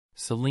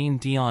Céline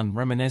Dion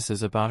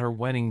reminisces about her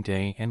wedding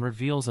day and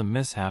reveals a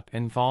mishap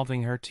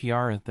involving her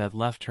tiara that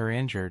left her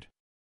injured.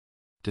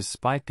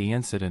 Despite the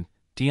incident,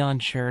 Dion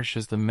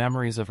cherishes the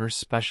memories of her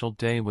special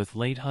day with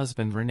late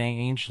husband René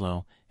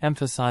Angelo,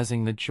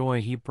 emphasizing the joy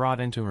he brought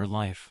into her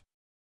life.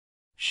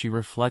 She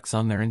reflects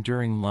on their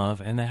enduring love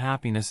and the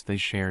happiness they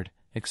shared,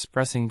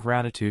 expressing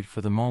gratitude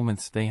for the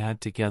moments they had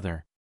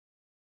together.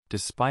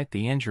 Despite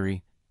the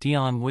injury,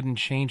 Dion wouldn't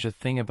change a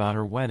thing about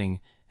her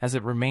wedding, as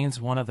it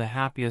remains one of the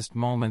happiest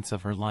moments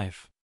of her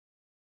life.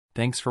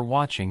 Thanks for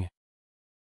watching.